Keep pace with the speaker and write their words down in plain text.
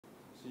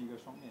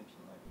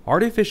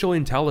Artificial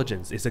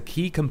intelligence is a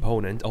key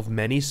component of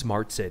many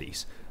smart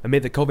cities.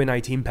 Amid the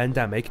COVID-19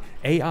 pandemic,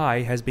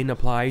 AI has been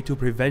applied to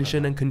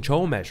prevention and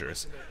control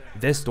measures.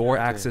 This door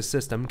access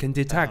system can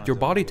detect your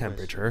body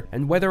temperature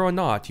and whether or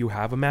not you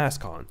have a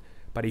mask on.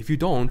 But if you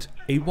don't,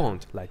 it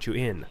won't let you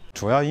in.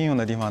 主要应用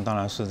的地方当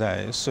然是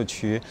在社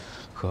区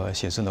和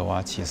写字楼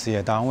啊、企事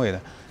业单位的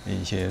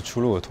一些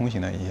出入通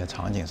行的一些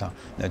场景上，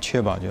来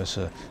确保就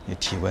是你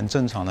体温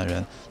正常的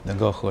人能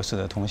够合适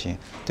的通行。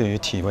对于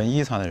体温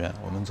异常的人，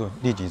我们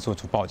立即做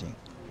出报警。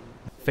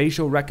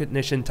 Facial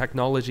recognition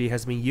technology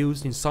has been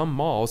used in some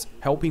malls,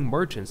 helping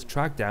merchants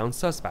track down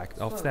suspects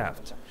of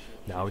theft.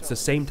 Now it's the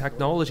same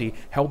technology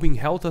helping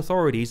health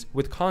authorities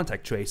with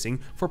contact tracing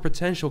for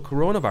potential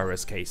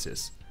coronavirus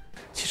cases.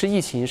 其实疫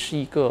情是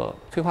一个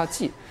催化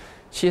剂，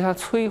其实它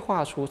催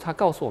化出，它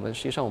告诉我们，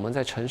实际上我们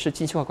在城市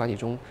精细化管理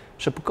中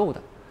是不够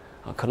的，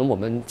可能我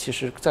们其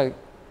实在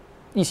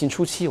疫情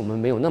初期，我们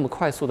没有那么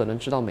快速的能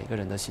知道每个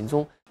人的行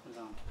踪。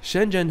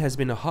 Shenzhen has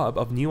been a hub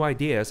of new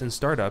ideas and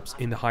startups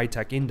in the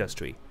high-tech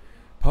industry.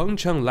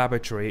 Pengcheng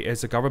Laboratory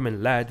is a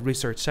government-led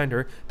research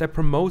center that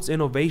promotes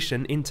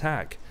innovation in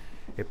tech.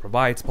 It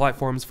provides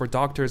platforms for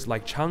doctors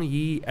like Chang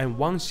Yi and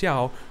Wang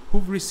Xiao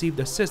who've received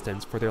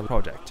assistance for their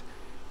project.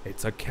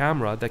 It's a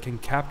camera that can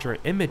capture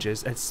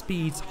images at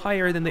speeds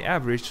higher than the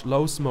average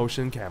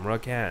low-motion camera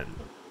can.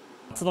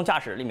 自动驾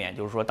驶里面，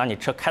就是说，当你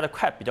车开得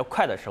比较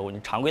快的时候，你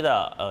常规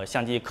的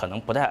相机可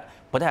能不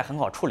太很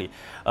好处理。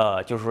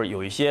就是说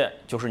有一些，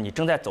就是你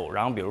正在走，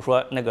然后比如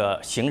说那个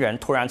行人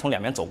突然从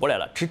两边走过来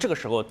了，其实这个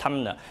时候他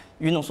们的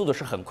运动速度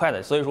是很快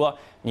的，所以说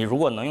你如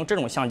果能用这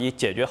种相机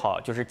解决好，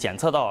就是检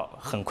测到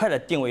很快的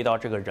定位到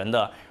这个人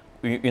的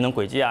运动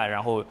轨迹啊，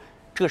然后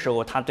这个时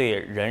候它对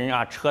人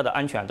啊车的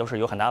安全都是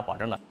有很大的保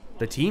证的。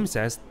 The team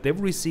says they've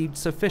received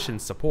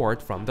sufficient support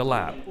from the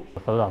lab.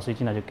 何老师一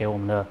进来就给我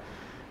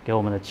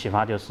们的启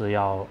发就是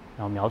要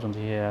瞄准这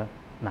些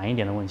难一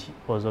点的问题，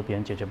或者说别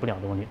人解决不了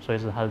的问题，所以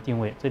是它的定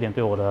位，这点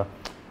对我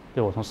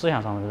从思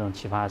想上的这种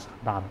启发还是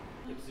很大的。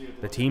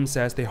 The team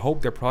says they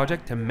hope their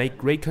project can make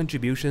great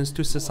contributions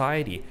to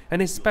society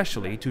and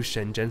especially to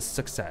Shenzhen's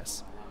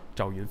success.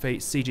 赵云飞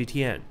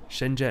CGTN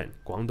深圳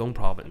广东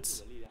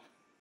Province.